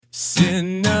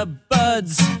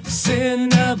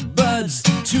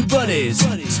Cinebuds, two buddies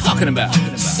talking about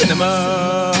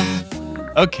cinema.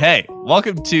 Okay,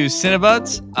 welcome to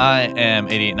Cinebuds. I am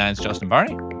 88.9's Justin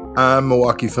Barney. I'm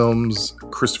Milwaukee Films'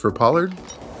 Christopher Pollard.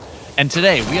 And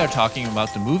today we are talking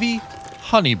about the movie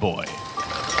Honey Boy.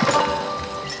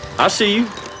 I see you.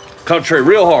 Concentrate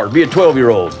real hard. Be a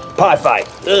 12-year-old. Pie fight.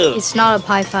 Ugh. It's not a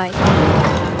pie fight.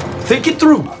 Think it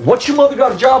through. What's your mother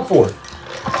got a job for?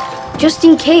 Just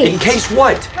in case. In case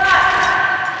what?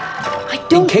 I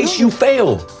don't In case know. you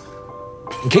fail.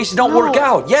 In case it don't work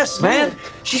out. Yes, man.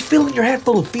 She's filling your head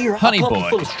full of fear. Honey I'm Boy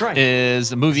full of strength.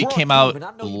 is a movie What's came wrong, out man?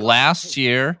 I know you last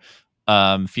year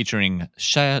featuring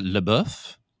Shia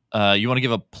LaBeouf. You want to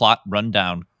give a plot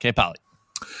rundown? Okay, Polly.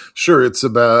 Sure, it's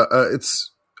about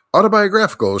it's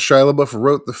autobiographical. Shia LaBeouf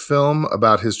wrote the film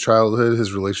about his childhood,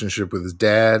 his relationship with his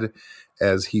dad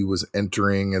as he was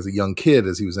entering, as a young kid,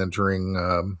 as he was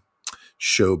entering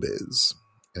showbiz.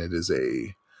 And it is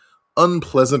a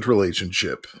unpleasant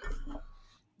relationship.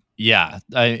 Yeah,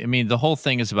 I mean, the whole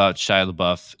thing is about Shia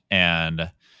LaBeouf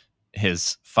and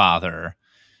his father.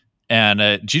 And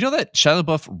do you know that Shia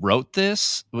LaBeouf wrote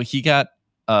this? Well, he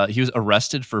was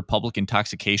arrested for public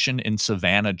intoxication in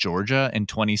Savannah, Georgia in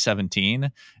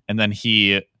 2017. And then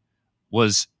he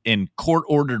was in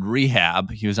court-ordered rehab.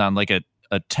 He was on like a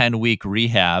 10-week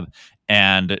rehab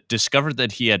and discovered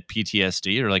that he had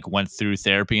PTSD, or like went through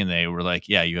therapy, and they were like,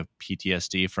 yeah, you have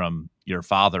PTSD from your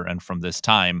father and from this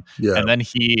time. Yeah. And then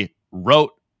he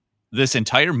wrote this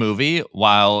entire movie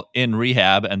while in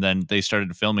rehab, and then they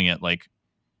started filming it like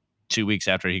 2 weeks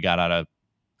after he got out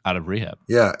of rehab.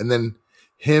 Yeah, and then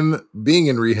him being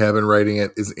in rehab and writing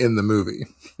it is in the movie.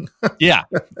 Yeah.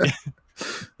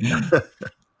 Yeah.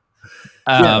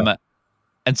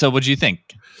 And so what do you think,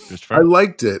 Christopher? I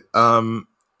liked it.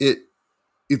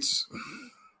 It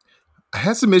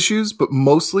has some issues, but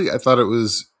mostly I thought it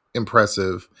was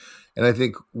impressive. And I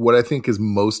think what I think is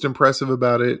most impressive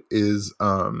about it is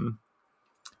the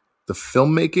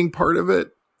filmmaking part of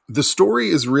it. The story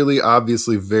is really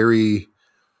obviously very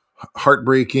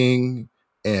heartbreaking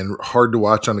and hard to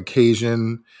watch on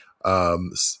occasion.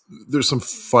 There's some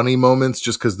funny moments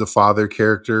just because the father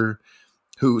character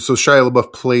so Shia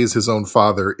LaBeouf plays his own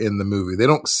father in the movie. They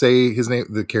don't say his name.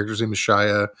 The character's name is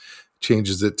Shia,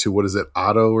 changes it to, what is it,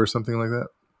 Otto or something like that?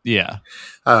 Yeah.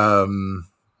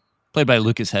 Played by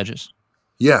Lucas Hedges.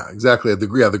 Yeah, exactly. The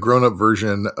grown-up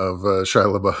version of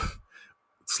Shia LaBeouf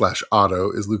 /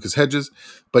 Otto is Lucas Hedges.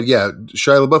 But yeah,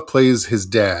 Shia LaBeouf plays his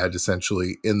dad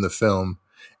essentially in the film.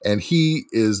 And he's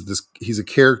a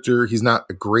character. He's not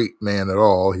a great man at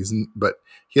all. But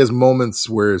he has moments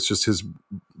where it's just his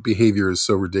behavior is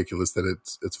so ridiculous that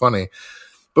it's funny.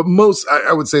 But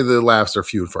I would say the laughs are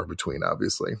few and far between,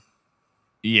 obviously.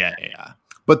 Yeah.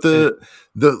 But the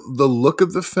look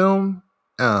of the film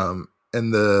and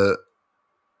the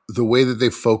way that they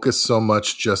focus so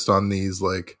much just on these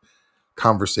like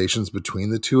conversations between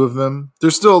the two of them,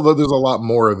 there's a lot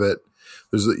more of it.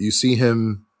 You see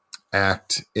him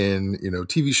act in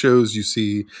TV shows, you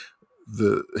see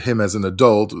him as an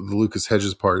adult, the Lucas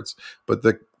Hedges parts, but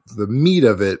the meat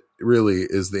of it really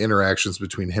is the interactions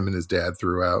between him and his dad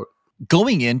throughout.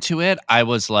 Going into it, I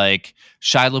was like,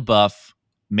 Shia LaBeouf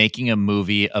making a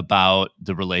movie about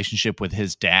the relationship with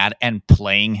his dad and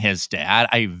playing his dad.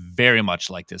 I very much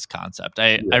like this concept.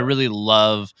 I really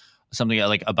love something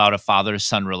like about a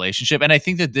father-son relationship. And I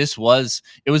think that it was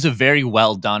a very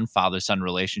well done father-son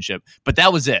relationship, but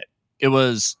that was it. It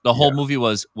was the whole movie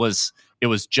was it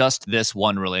was just this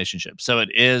one relationship. So it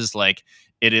is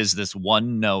this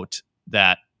one note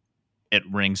that it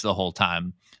rings the whole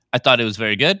time. I thought it was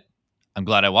very good. I'm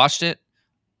glad I watched it.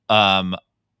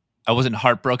 I wasn't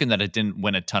heartbroken that it didn't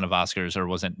win a ton of Oscars or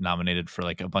wasn't nominated for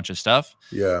like a bunch of stuff.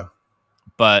 Yeah.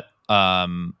 But I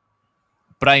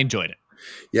enjoyed it.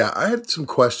 Yeah, I had some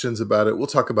questions about it. We'll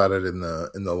talk about it in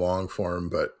the long form,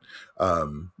 but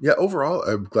overall,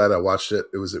 I'm glad I watched it.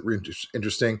 It was really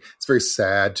interesting. It's very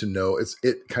sad to know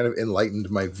it kind of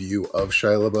enlightened my view of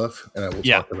Shia LaBeouf, and I will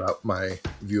talk about my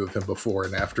view of him before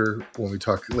and after when we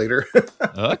talk later.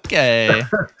 Okay.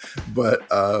 But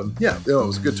it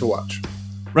was good to watch.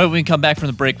 Right when we come back from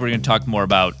the break, we're going to talk more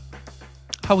about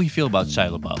how we feel about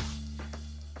Shia LaBeouf.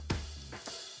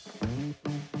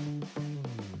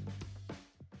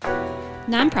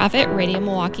 Nonprofit Radio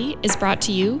Milwaukee is brought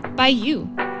to you by you.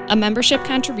 A membership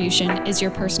contribution is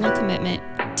your personal commitment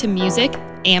to music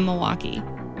and Milwaukee.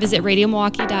 Visit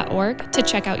radiomilwaukee.org to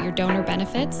check out your donor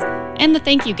benefits and the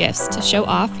thank you gifts to show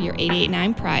off your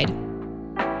 88.9 pride.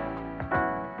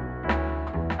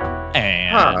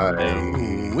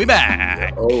 And we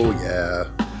back. Oh, yeah.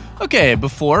 Okay,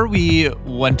 before we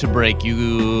went to break,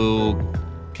 you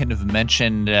kind of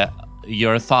mentioned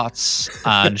your thoughts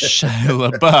on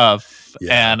Shia LaBeouf,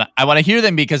 and I want to hear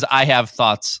them because I have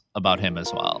thoughts about him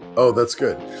as well. Oh, that's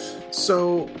good.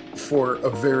 So, for a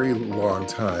very long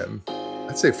time,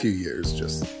 I'd say a few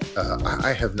years,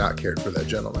 I have not cared for that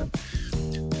gentleman.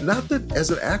 Not that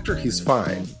as an actor he's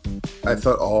fine. I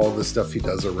thought all the stuff he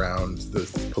does around the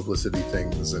publicity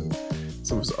things and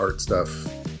some of his art stuff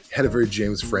had a very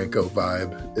James Franco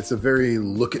vibe. It's a very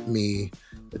look at me,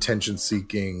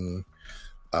 attention-seeking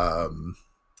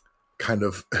kind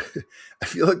of. I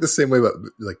feel like the same way about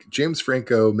like James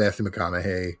Franco, Matthew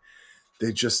McConaughey.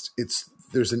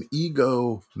 There's an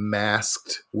ego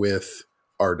masked with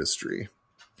artistry.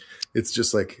 It's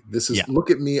just like, this is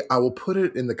look at me. I will put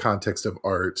it in the context of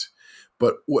art,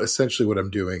 but essentially what I'm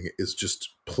doing is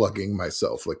just plugging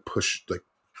myself, like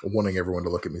wanting everyone to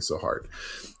look at me so hard,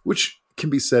 which can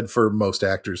be said for most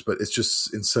actors, but it's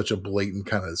just in such a blatant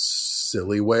kind of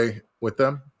silly way with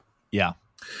them. Yeah.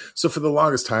 So for the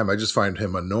longest time, I just find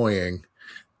him annoying.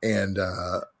 And,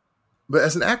 but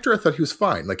as an actor, I thought he was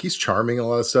fine. Like, he's charming in a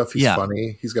lot of stuff. He's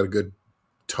funny. He's got a good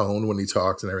tone when he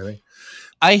talks and everything.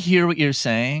 I hear what you're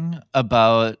saying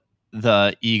about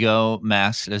the ego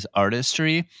masked as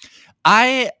artistry.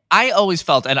 I always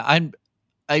felt, and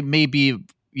I may be,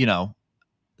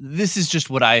 this is just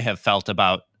what I have felt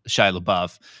about Shia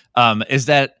LaBeouf, is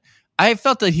that I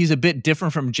felt that he's a bit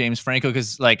different from James Franco,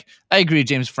 because, like, I agree,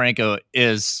 James Franco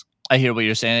is, I hear what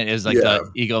you're saying, is like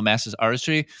the ego masked as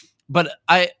artistry, but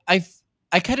I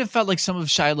kind of felt like some of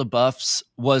Shia LaBeouf's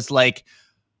was like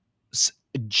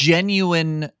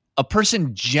a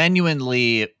person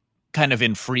genuinely kind of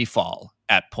in free fall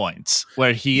at points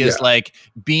where he is like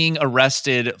being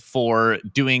arrested for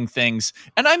doing things.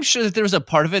 And I'm sure that there's a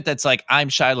part of it that's like, I'm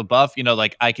Shia LaBeouf,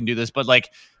 like I can do this, but like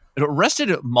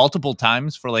arrested multiple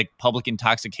times for like public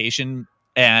intoxication.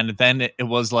 And then it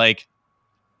was like,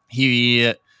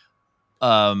 he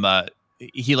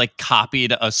like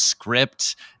copied a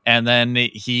script, and then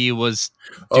he was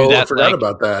I forgot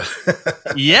about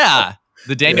that. Yeah.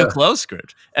 The Daniel Close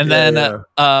script. And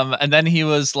then he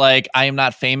was like, I am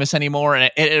not famous anymore.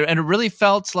 And it really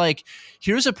felt like,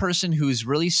 here's a person who's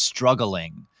really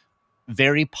struggling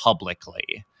very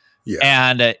publicly. Yeah.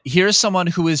 And here's someone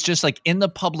who is just like in the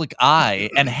public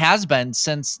eye and has been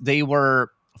since they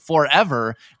were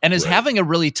forever, and is having a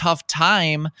really tough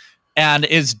time and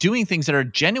is doing things that are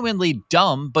genuinely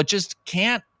dumb, but just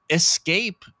can't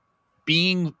escape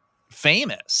being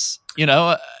famous.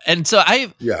 And so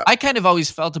I kind of always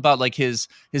felt about like his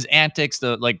antics,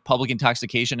 the like public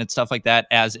intoxication and stuff like that,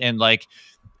 as in like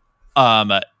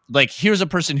here's a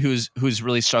person who's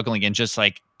really struggling and just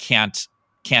like can't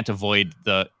avoid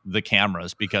the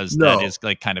cameras, because that is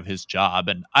like kind of his job.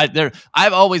 And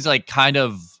I've always kind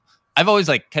of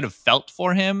felt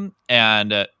for him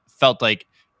and felt like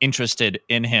interested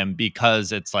in him,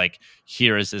 because it's like,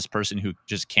 here is this person who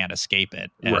just can't escape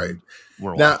it. Right.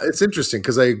 Now it's interesting,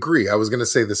 because I agree. I was going to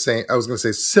say the same. I was going to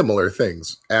say similar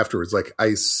things afterwards. Like,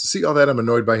 I see all that. I'm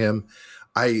annoyed by him.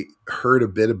 I heard a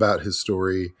bit about his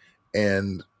story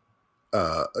and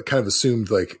kind of assumed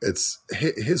like it's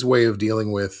his way of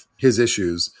dealing with his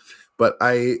issues. But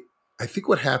I think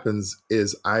what happens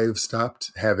is I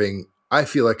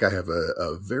feel like I have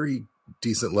a very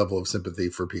decent level of sympathy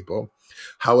for people.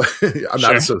 How I'm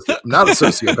not a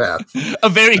sociopath. A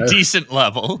very decent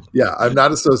level. Yeah, I'm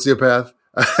not a sociopath.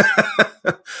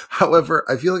 However,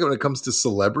 I feel like when it comes to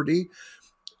celebrity,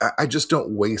 I just don't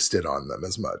waste it on them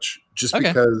as much. Just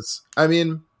because, I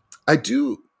mean, I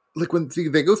do like when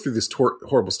they go through this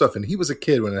horrible stuff. And he was a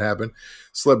kid when it happened,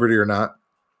 celebrity or not.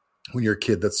 When you're a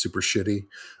kid, that's super shitty.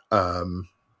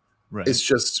 Right. It's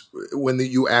just when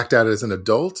you act out as an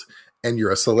adult and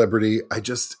you're a celebrity,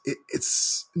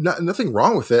 it's nothing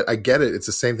wrong with it. I get it. It's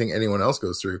the same thing anyone else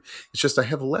goes through. It's just, I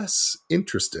have less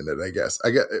interest in it, I guess.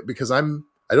 Because I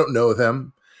don't know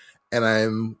them, and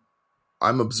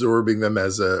I'm absorbing them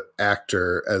as a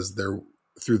actor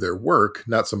through their work,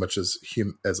 not so much as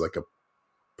like a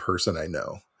person I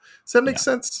know. Does that make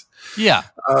sense? Yeah.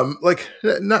 Like,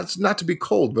 not to be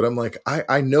cold, but I'm like,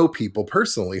 I know people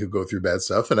personally who go through bad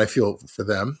stuff, and I feel for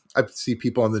them. I see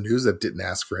people on the news that didn't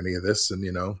ask for any of this, and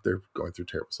they're going through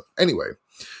terrible stuff. Anyway,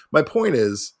 my point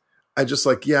is, I just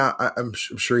like, I'm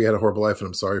sure he had a horrible life, and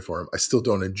I'm sorry for him. I still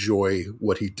don't enjoy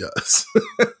what he does.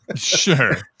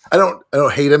 Sure. I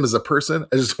don't hate him as a person.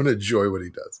 I just don't enjoy what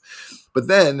he does. But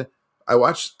then I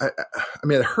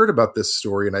heard about this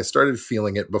story, and I started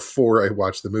feeling it before I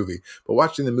watched the movie, but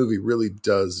watching the movie really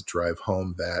does drive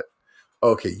home that,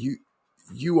 okay,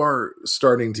 you are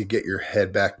starting to get your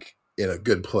head back in a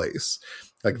good place.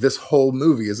 Like this whole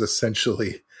movie is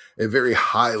essentially a very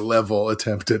high level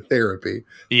attempt at therapy.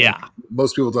 Yeah. Like,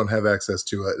 most people don't have access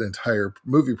to an entire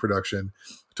movie production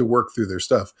to work through their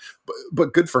stuff,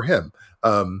 but good for him.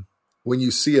 When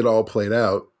you see it all played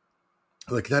out,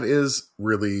 like that is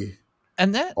really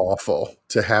And that awful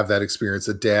to have that experience.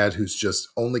 A dad who's just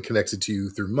only connected to you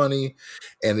through money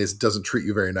and doesn't treat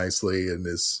you very nicely and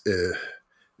is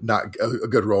not a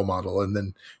good role model. And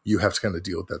then you have to kind of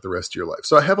deal with that the rest of your life.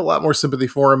 So I have a lot more sympathy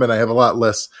for him, and I have a lot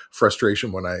less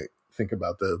frustration when I think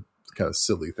about the kind of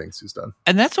silly things he's done.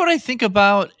 And that's what I think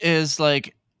about is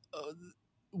like,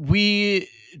 you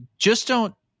just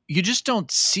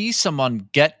don't see someone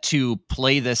get to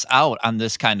play this out on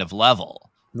this kind of level.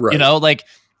 Right. You know, like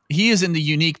he is in the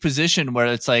unique position where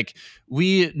it's like,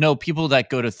 we know people that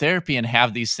go to therapy and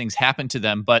have these things happen to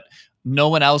them, but no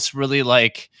one else really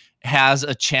like has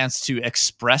a chance to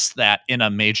express that in a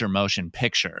major motion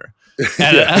picture.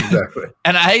 And, yeah, exactly.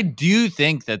 And I do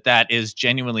think that is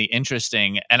genuinely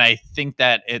interesting. And I think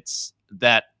that it's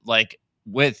that like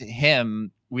with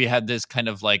him, we had this kind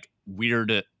of like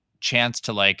weird chance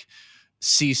to like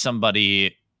see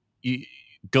somebody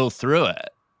go through it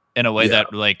in a way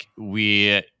that like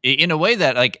in a way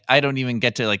that like I don't even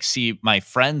get to like see my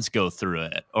friends go through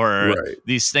it, or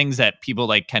these things that people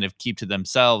like kind of keep to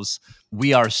themselves.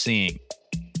 We are seeing.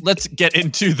 Let's get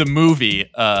into the movie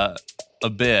a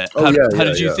bit. How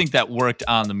did you think that worked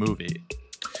on the movie?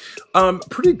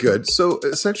 Pretty good. So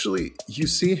essentially you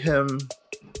see him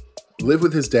live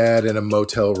with his dad in a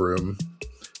motel room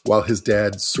while his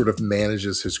dad sort of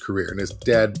manages his career, and his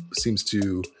dad seems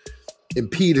to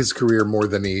impede his career more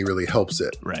than he really helps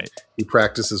it. Right. He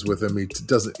practices with him. He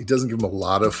doesn't give him a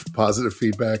lot of positive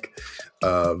feedback.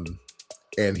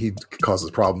 And he causes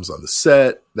problems on the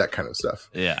set, that kind of stuff.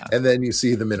 Yeah. And then you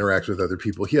see them interact with other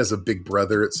people. He has a big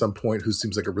brother at some point who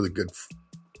seems like a really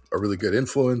good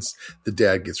influence. The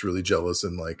dad gets really jealous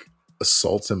and like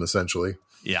assaults him essentially.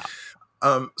 Yeah.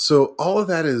 So all of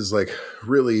that is like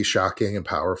really shocking and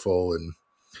powerful. And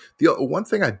the one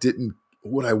thing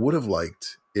what I would have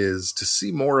liked is to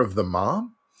see more of the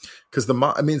mom, because the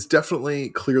mom, I mean, it's definitely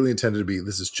clearly intended to be,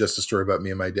 this is just a story about me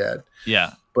and my dad.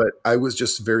 Yeah. But I was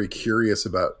just very curious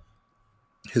about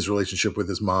his relationship with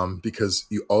his mom, because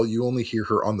you only hear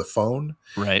her on the phone,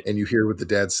 right? And you hear what the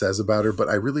dad says about her. But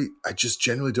I just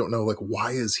genuinely don't know, like,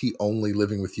 why is he only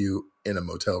living with you in a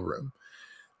motel room?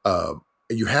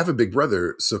 You have a big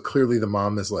brother, so clearly the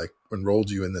mom is like enrolled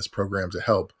you in this program to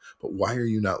help, but why are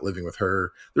you not living with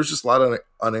her? There's just a lot of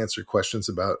unanswered questions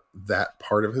about that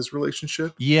part of his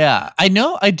relationship. Yeah,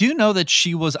 I do know that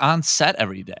she was on set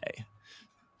every day.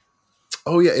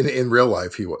 Oh yeah, in real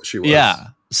life she was. Yeah.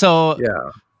 So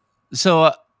yeah.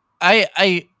 So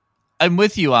I'm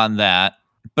with you on that,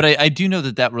 but I do know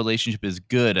that relationship is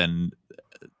good. And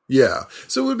yeah,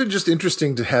 so it would have been just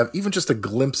interesting to have even just a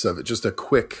glimpse of it, just a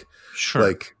quick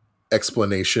like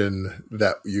explanation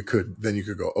that you could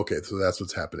go, okay, so that's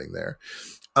what's happening there.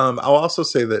 I'll also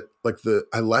say that like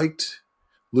I liked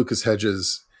Lucas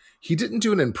Hedges. He didn't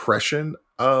do an impression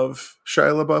of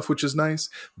Shia LaBeouf, which is nice,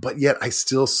 but yet I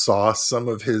still saw some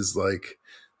of his like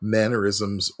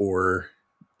mannerisms or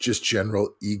just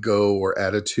general ego or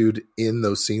attitude in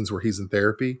those scenes where he's in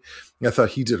therapy. And I thought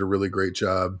he did a really great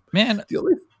job. Man, go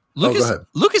ahead.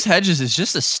 Lucas Hedges is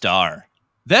just a star.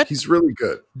 He's really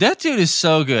good. That dude is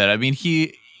so good. I mean,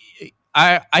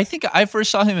 I think I first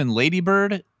saw him in Lady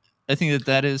Bird. I think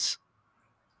that is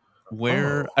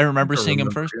where I remember seeing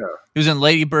him first. Yeah. He was in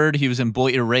Lady Bird. He was in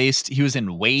Boy Erased. He was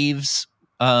in Waves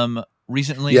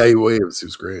recently. Yeah, Waves. He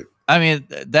was great. I mean,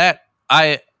 that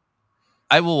I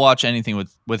will watch anything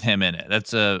with him in it.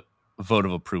 That's a vote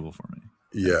of approval for me.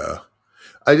 Yeah.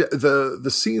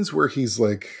 The scenes where he's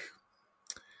like,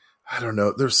 I don't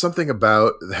know. There's something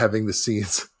about having the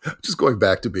scenes, just going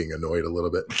back to being annoyed a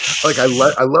little bit. Like I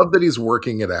love that he's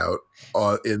working it out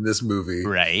in this movie.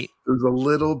 Right. There's a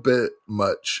little bit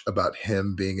much about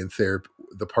him being in therapy,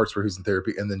 the parts where he's in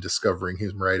therapy, and then discovering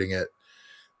he's writing it,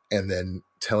 and then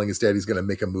telling his dad he's going to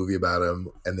make a movie about him,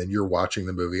 and then you're watching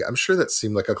the movie. I'm sure that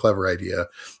seemed like a clever idea,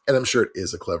 and I'm sure it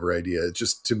is a clever idea. It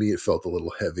just, to me, it felt a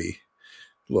little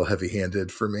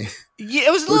heavy-handed for me. Yeah,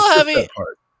 it was a little heavy.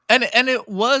 And it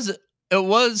was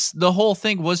the whole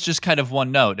thing was just kind of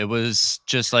one note. It was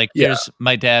just like,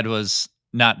 my dad was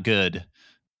not good.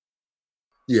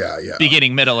 Yeah.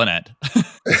 Beginning, middle, and end.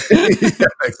 Yeah,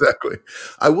 exactly.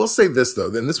 I will say this though,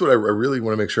 and this is what I really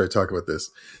want to make sure I talk about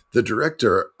this. The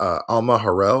director, Alma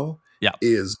Har'el,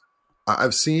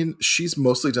 she's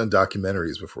mostly done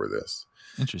documentaries before this.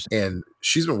 Interesting. And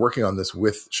she's been working on this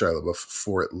with Shia LaBeouf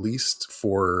for at least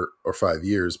 4 or 5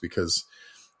 years, because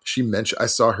she mentioned, I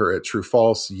saw her at True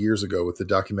False years ago with the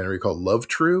documentary called Love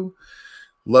True.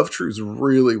 Love True is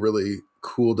really, really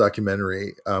cool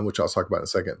documentary, which I'll talk about in a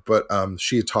second. But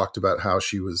she had talked about how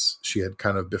she had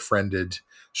kind of befriended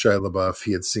Shia LaBeouf.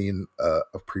 He had seen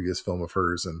a previous film of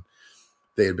hers, and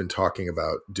they had been talking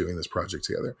about doing this project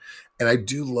together. And I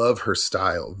do love her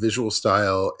style, visual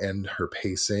style, and her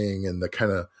pacing, and the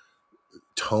kind of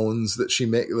tones that she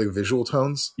makes, like visual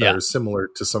tones that are similar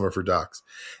to some of her docs.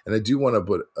 And I do want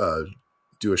to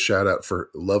do a shout out for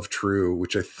Love True,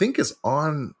 which I think is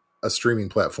on a streaming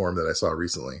platform that I saw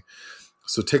recently.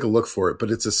 So take a look for it. But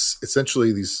it's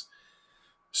essentially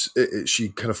she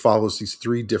kind of follows these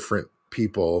 3 different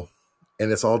people,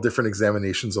 and it's all different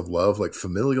examinations of love, like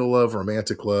familial love,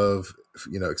 romantic love,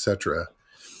 etc.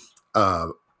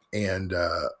 And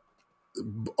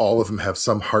all of them have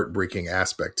some heartbreaking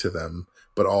aspect to them,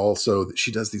 but also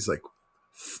she does these like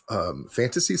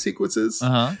fantasy sequences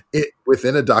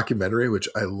within a documentary, which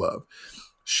I love.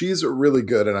 She's really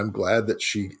good, and I'm glad that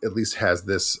she at least has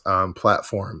this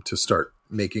platform to start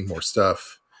making more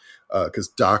stuff. Because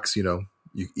docs, you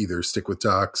either stick with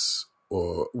docs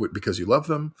or because you love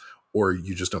them, or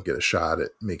you just don't get a shot at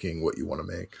making what you want to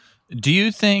make. Do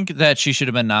you think that she should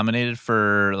have been nominated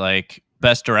for like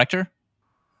Best Director?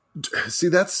 See,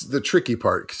 that's the tricky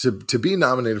part. To be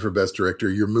nominated for Best Director,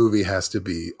 your movie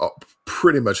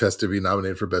pretty much has to be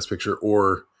nominated for Best Picture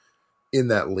or in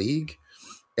that league.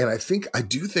 And I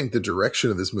do think the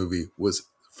direction of this movie was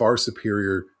far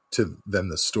superior than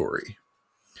the story.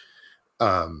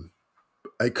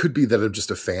 It could be that I'm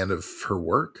just a fan of her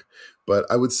work, but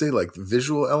I would say like the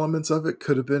visual elements of it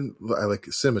could have been, like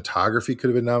cinematography could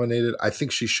have been nominated. I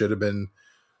think she should have been,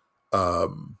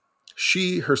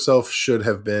 she herself should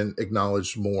have been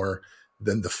acknowledged more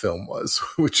than the film was,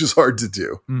 which is hard to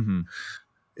do. Mm-hmm.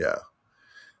 Yeah.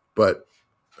 But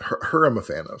her I'm a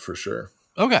fan of for sure.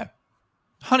 Okay.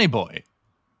 Honey Boy.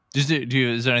 Is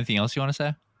there anything else you want to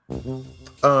say?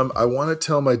 I want to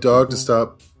tell my dog to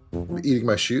stop eating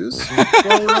my shoes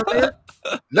while we're out there.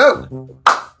 No.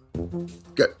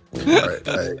 Good. All right.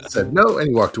 I said no, and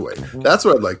he walked away. That's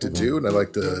what I'd like to do, and I'd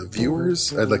like the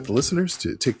listeners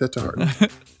to take that to heart.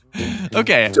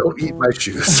 Okay. Don't eat my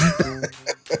shoes.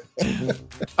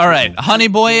 All right, Honey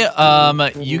Boy,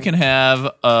 you can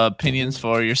have opinions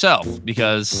for yourself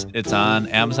because it's on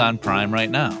Amazon Prime right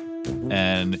now.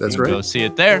 And that's you can go see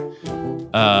it there.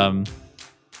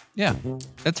 Yeah,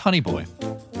 that's Honey Boy.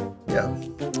 Yeah.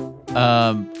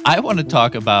 I want to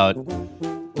talk about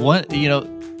what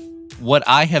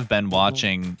I have been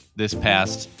watching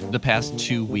the past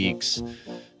 2 weeks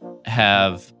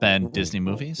have been Disney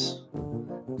movies.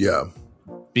 Yeah.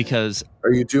 Because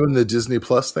are you doing the Disney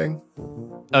Plus thing?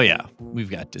 Oh yeah,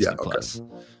 we've got Disney Plus.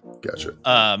 Gotcha.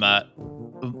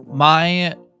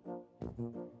 My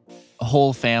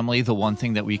whole family, the one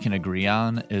thing that we can agree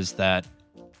on is that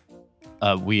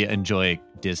we enjoy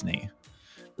Disney.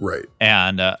 Right.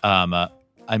 And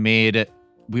me and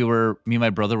my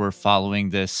brother were following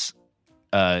this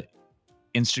Disney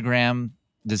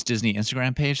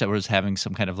Instagram page that was having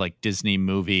some kind of like Disney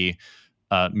movie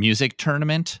music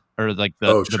tournament or like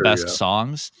the best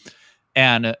songs.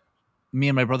 And me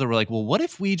and my brother were like, well, what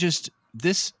if we just,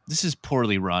 this is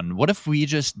poorly run. What if we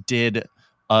just did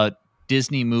a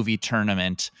Disney movie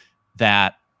tournament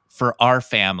that for our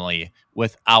family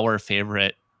with our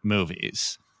favorite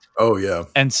movies? Oh yeah.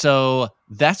 And so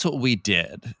that's what we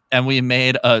did. And we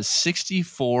made a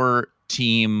 64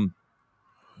 team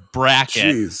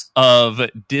bracket of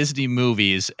Disney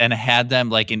movies and had them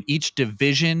like in each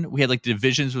division. We had like the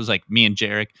divisions was like me and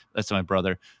Jarek, that's my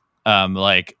brother.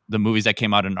 Like the movies that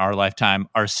came out in our lifetime,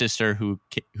 our sister who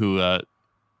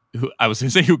I was going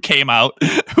to say who came out,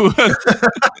 who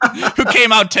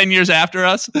came out 10 years after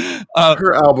us.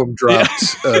 Her album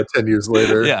dropped 10 years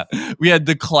later. Yeah. We had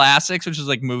the classics, which is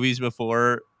like movies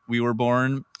before we were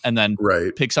born. And then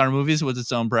Pixar movies was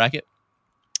its own bracket.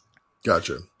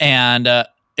 Gotcha. And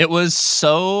it was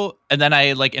and then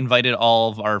I like invited all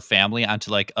of our family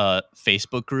onto like a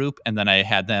Facebook group. And then I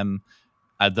had them,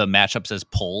 the matchups as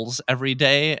polls every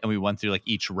day. And we went through like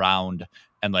each round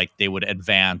and like they would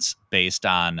advance based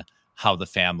on how the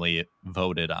family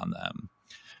voted on them.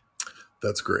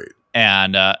 That's great.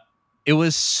 And it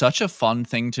was such a fun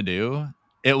thing to do.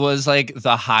 It was like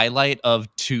the highlight of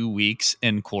 2 weeks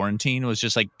in quarantine was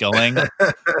just like going,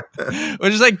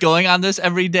 going on this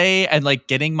every day and like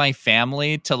getting my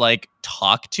family to like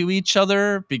talk to each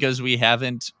other because we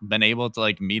haven't been able to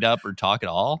like meet up or talk at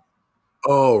all.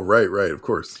 Oh, right. Of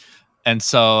course. And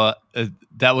so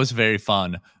that was very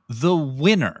fun. The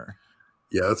winner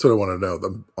Yeah, that's what I want to know.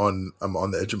 I'm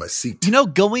on the edge of my seat. You know,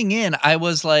 going in, I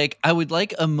was like, I would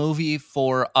like a movie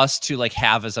for us to like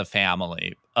have as a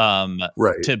family.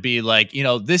 Right. To be like, you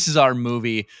know, this is our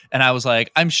movie. And I was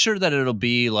like, I'm sure that it'll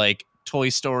be like Toy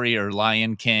Story or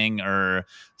Lion King or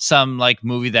some like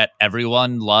movie that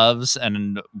everyone loves.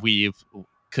 And we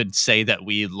could say that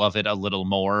we love it a little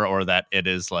more or that it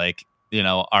is like, you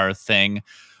know, our thing.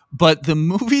 But the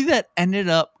movie that ended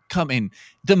up coming,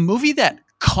 the movie that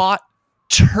caught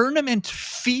tournament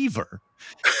fever.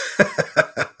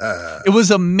 It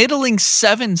was a middling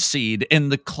 7 seed in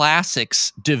the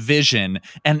classics division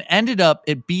and ended up,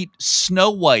 it beat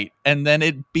Snow White and then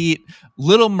it beat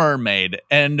Little Mermaid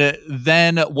and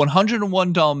then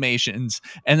 101 Dalmatians.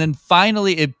 And then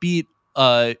finally it beat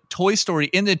Toy Story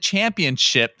in the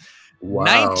championship. Wow.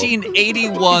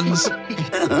 1981's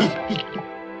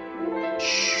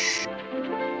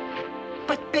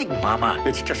But Big Mama,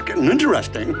 it's just getting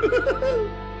interesting.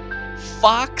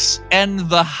 Fox and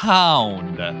the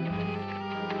Hound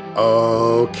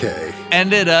Okay.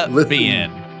 ended up Listen, being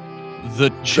the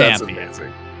That's champion.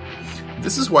 amazing.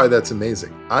 This is why that's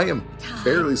amazing. I am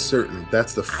fairly certain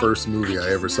that's the first movie I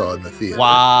ever saw in the theater.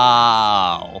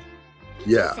 Wow.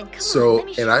 Yeah. Listen, come So, on, let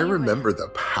me and I show you remember the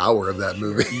power of that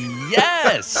movie.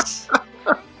 Yes.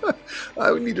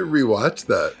 I would need to rewatch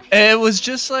that. It was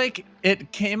just like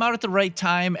it came out at the right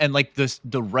time and like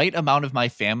the right amount of my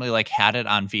family like had it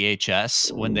on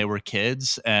VHS when they were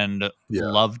kids and Yeah.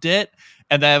 loved it.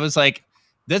 And then I was like,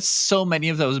 that's so many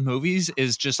of those movies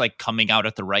is just like coming out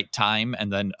at the right time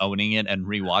and then owning it and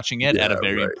rewatching it at a Yeah,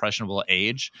 very right. impressionable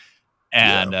age.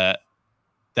 And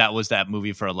that was that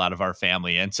movie for a lot of our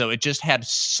family. And so it just had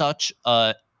such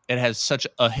a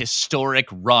historic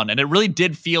run. And it really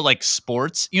did feel like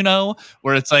sports, you know,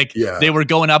 where it's like Yeah. they were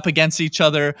going up against each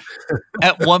other.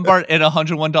 At one part in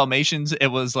 101 Dalmatians, it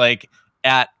was like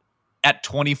at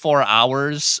 24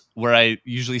 hours where I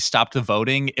usually stopped the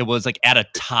voting, it was like at a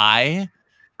tie.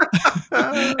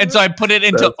 And so I put it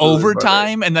into That's really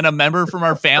overtime, and then a member from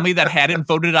our family that hadn't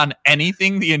voted on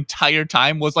anything the entire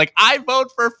time was like, I vote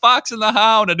for Fox and the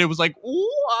Hound. And it was like,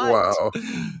 what? Wow.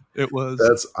 It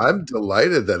was. I'm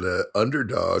delighted that an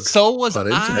underdog, So was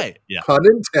pun I. intended. Yeah. pun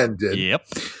intended,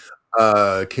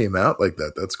 Yep. came out like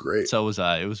that. That's great. So was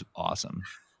I. It was awesome.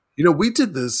 You know, we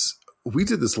did this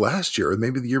last year or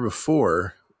maybe the year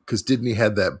before because Disney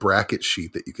had that bracket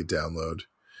sheet that you could download.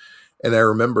 And I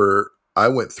remember I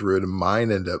went through it and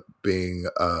mine ended up being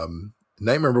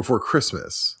Nightmare Before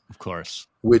Christmas, Of course.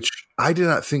 which I did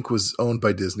not think was owned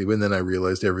by Disney. And then I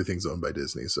realized everything's owned by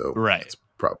Disney. So Right. it's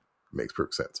makes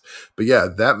perfect sense. But yeah,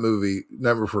 that movie,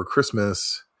 Nightmare Before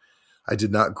Christmas, I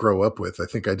did not grow up with. I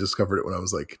think I discovered it when I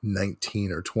was like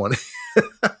 19 or 20.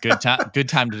 Good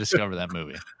time to discover that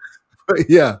movie. But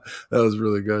yeah, that was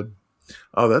really good.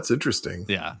 Oh, that's interesting.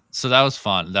 Yeah. So that was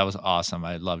fun. That was awesome.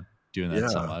 I loved doing that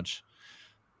so Yeah. much.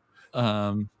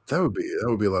 That would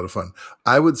be a lot of fun.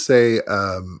 I would say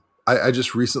I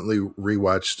just recently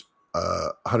rewatched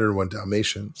 101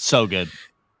 Dalmatians, So good.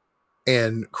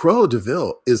 and Cruella de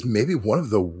Vil is maybe one of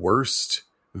the worst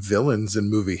villains in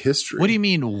movie history. What do you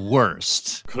mean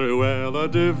worst? Cruella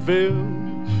de Vil,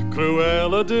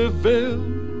 Cruella de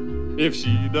Vil. If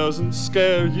she doesn't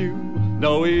scare you,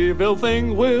 no evil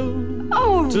thing will.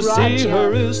 Oh, To Roger. see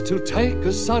her is to take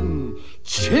a sudden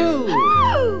chill.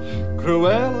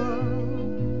 Cruella,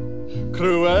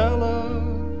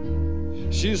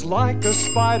 Cruella. She's like a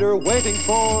spider waiting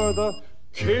for the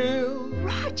kill.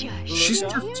 Roger. She's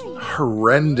just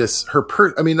horrendous.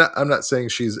 I'm not saying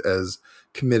she's as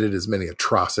committed as many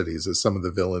atrocities as some of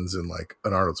the villains in like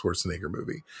an Arnold Schwarzenegger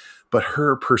movie, but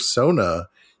her persona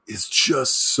is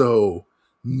just so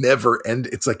never end.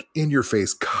 It's like in your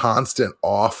face, constant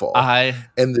awful.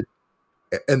 And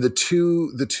the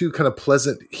two kind of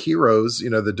pleasant heroes, you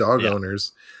know, the dog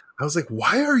owners. I was like,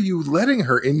 why are you letting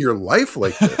her in your life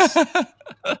like this?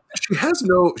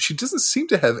 She doesn't seem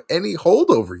to have any hold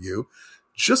over you.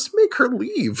 Just make her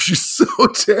leave. She's so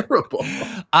terrible.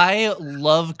 I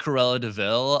love Cruella de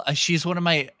Vil. She's one of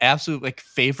my absolute like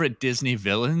favorite Disney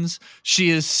villains. She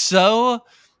is a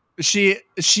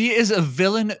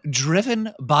villain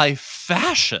driven by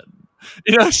fashion.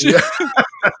 You know,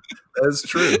 That's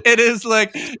true. it is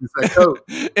like that coat.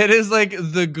 it is like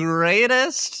the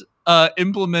greatest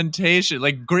implementation,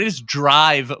 like greatest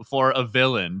drive for a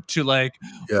villain to like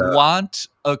want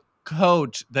a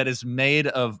coat that is made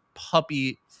of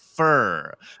puppy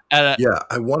fur. I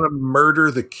want to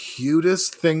murder the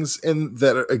cutest things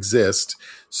that exist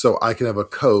so I can have a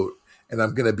coat, and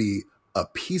I'm going to be a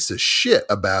piece of shit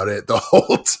about it the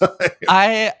whole time.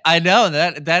 I know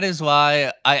that is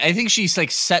why I think she's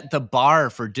like set the bar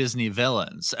for Disney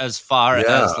villains as far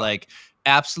as like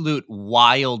absolute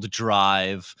wild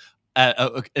drive,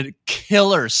 a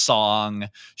killer song.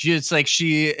 She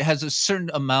has a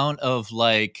certain amount of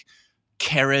like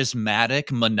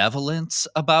charismatic malevolence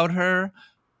about her.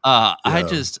 I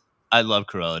love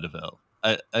Cruella de Vil.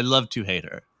 I love to hate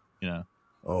her, you know.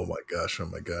 Oh my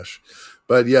gosh.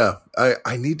 But yeah,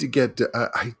 I need to get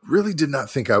I really did not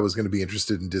think I was going to be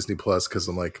interested in Disney Plus, because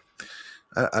I'm like,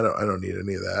 I don't need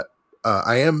any of that.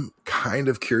 I am kind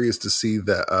of curious to see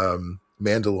that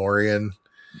Mandalorian.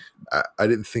 I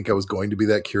didn't think I was going to be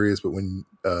that curious, but when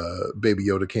Baby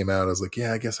Yoda came out, I was like,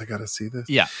 yeah, I guess I got to see this.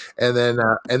 Yeah. And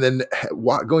then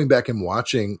going back and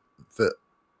watching the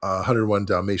 101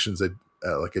 Dalmatians, like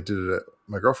I did it at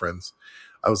my girlfriend's,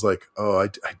 I was like, oh, I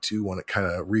do want to kind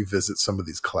of revisit some of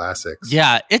these classics.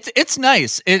 Yeah, it's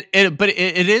nice. But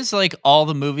it is like all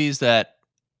the movies that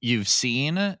you've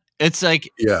seen. It's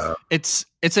like it's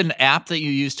an app that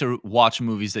you use to watch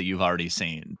movies that you've already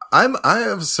seen. I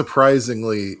have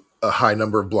surprisingly a high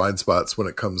number of blind spots when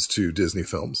it comes to Disney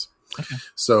films. Okay.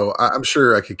 So I'm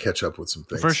sure I could catch up with some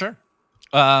things. For sure.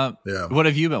 Yeah. What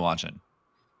have you been watching?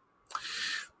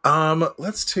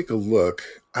 Let's take a look.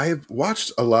 I've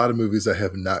watched a lot of movies I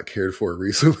have not cared for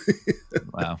recently.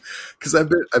 Wow. Because I've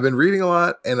been reading a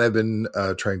lot, and I've been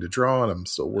trying to draw, and I'm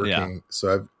still working. Yeah.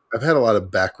 So I've had a lot of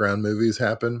background movies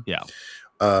happen. Yeah.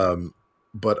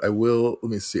 But I will.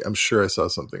 Let me see. I'm sure I saw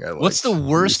something I liked. What's the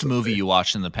worst movie you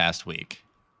watched in the past week?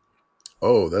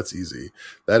 Oh, that's easy.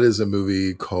 That is a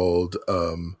movie called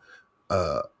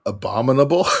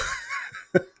Abominable.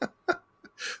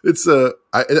 It's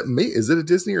is it a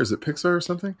Disney or is it Pixar or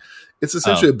something? It's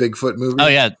essentially a Bigfoot movie. Oh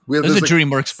yeah, it was a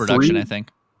DreamWorks production, I think.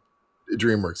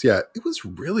 DreamWorks, yeah. It was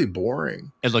really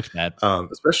boring. It looked bad,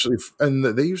 especially, and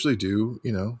they usually do,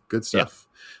 good stuff.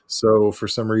 Yeah. So for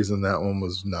some reason, that one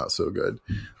was not so good.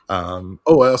 I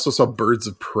also saw Birds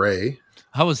of Prey.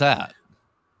 How was that?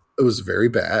 It was very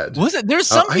bad. Was it? There's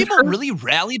some people really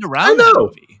rallied around that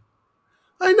movie.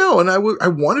 I know, and I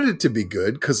wanted it to be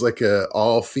good because like a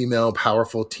all female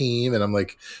powerful team, and I'm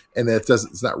like, and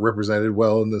it's not represented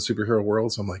well in the superhero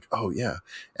world, so I'm like, oh yeah,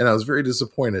 and I was very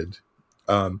disappointed.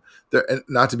 There, and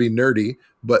not to be nerdy,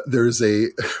 but there's a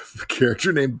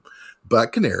character named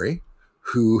Black Canary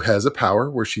who has a power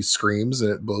where she screams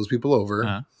and it blows people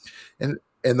over,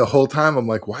 and the whole time I'm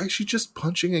like, why is she just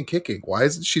punching and kicking? Why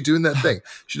isn't she doing that thing?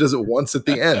 She does it once at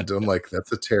the end. I'm like,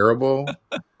 that's a terrible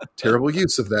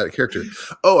use of that character.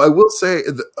 Oh, I will say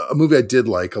a movie I did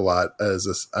like a lot is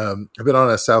this. I've been on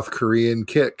a South Korean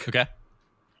kick. Okay.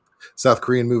 South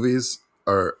Korean movies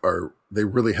are they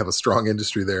really have a strong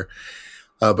industry there.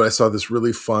 But I saw this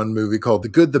really fun movie called The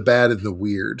Good, the Bad, and the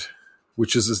Weird,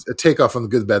 which is a takeoff on The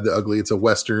Good, the Bad, the Ugly. It's a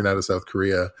Western out of South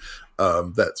Korea.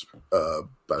 That's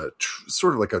about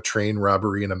sort of like a train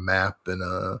robbery and a map and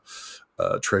a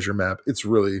treasure map. It's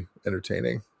really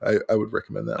entertaining. I would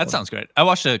recommend that. That sounds great. I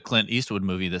watched a Clint Eastwood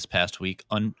movie this past week.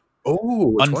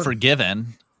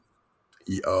 Unforgiven.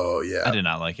 Oh yeah, I did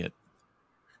not like it.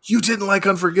 You didn't like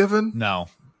Unforgiven? No.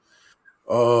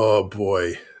 Oh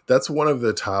boy, that's one of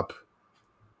the top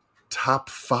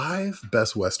 5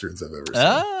 best Westerns I've ever seen.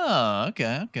 Oh,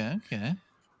 okay.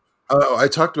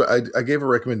 I gave a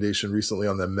recommendation recently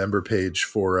on the member page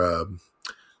for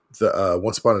the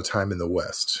Once Upon a Time in the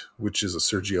West, which is a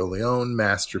Sergio Leone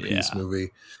masterpiece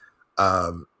movie.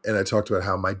 And I talked about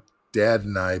how my dad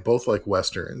and I both like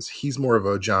Westerns. He's more of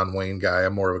a John Wayne guy.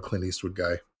 I'm more of a Clint Eastwood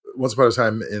guy. Once Upon a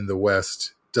Time in the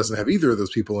West doesn't have either of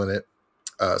those people in it.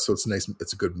 So it's nice.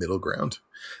 It's a good middle ground.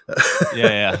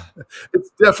 Yeah.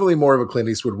 It's definitely more of a Clint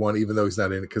Eastwood one, even though he's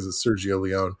not in it because it's Sergio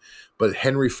Leone. But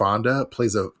Henry Fonda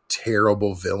plays a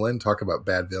terrible villain. Talk about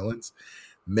bad villains,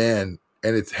 man.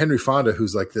 And it's Henry Fonda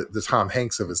who's like the Tom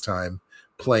Hanks of his time,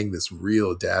 playing this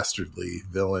real dastardly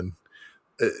villain.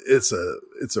 It's an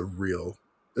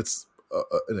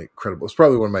incredible. It's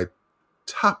probably one of my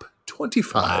top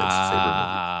 25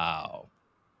 favorite movies.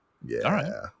 Yeah. All right.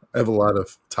 I have a lot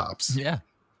of tops. Yeah.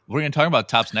 We're going to talk about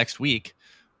tops next week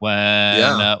when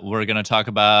we're going to talk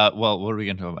about, what are we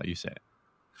going to talk about? You say it.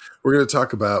 We're going to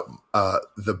talk about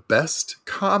the best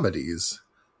comedies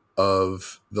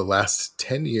of the last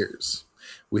 10 years.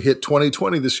 We hit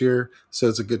 2020 this year, so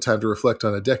it's a good time to reflect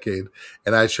on a decade.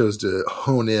 And I chose to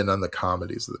hone in on the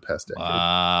comedies of the past decade.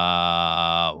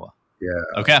 Wow. Yeah.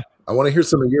 Okay. I want to hear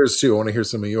some of yours, too. I want to hear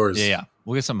some of yours. Yeah.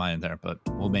 We'll get some of mine in there, but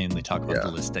we'll mainly talk about the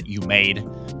list that you made.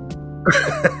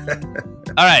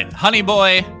 All right. Honey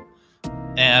Boy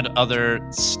and other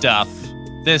stuff.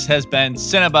 This has been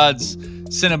Cinebuds.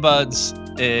 Cinebuds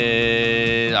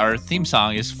Our theme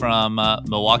song is from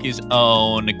Milwaukee's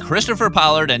own Christopher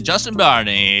Pollard and Justin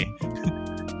Barney.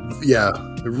 Yeah,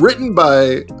 written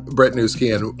by Brett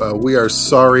Newski, and we are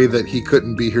sorry that he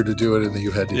couldn't be here to do it and that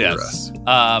you had to hear us.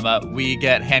 We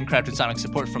get handcrafted sonic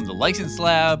support from the License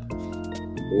Lab.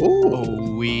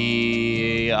 Ooh.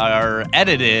 We are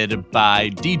edited by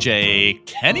DJ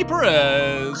Kenny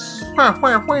Perez.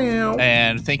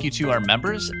 And thank you to our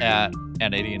members at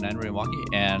 89 Milwaukee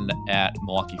and at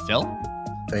Milwaukee Film.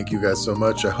 Thank you guys so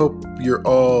much. I hope you're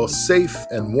all safe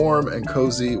and warm and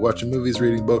cozy, watching movies,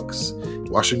 reading books,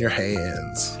 washing your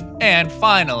hands. And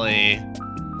finally,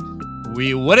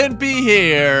 we wouldn't be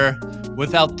here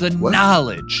without the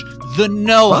knowledge, the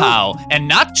know-how, and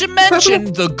not to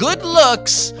mention the good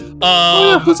looks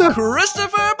of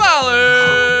Christopher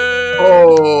Pollard.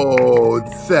 Oh,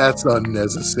 that's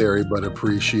unnecessary but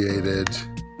appreciated.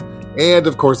 And,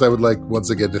 of course, I would like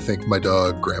once again to thank my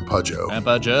dog, Grandpa Joe.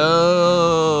 Grandpa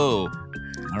Joe.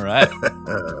 All right.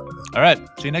 All right.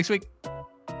 See you next week.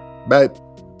 Bye.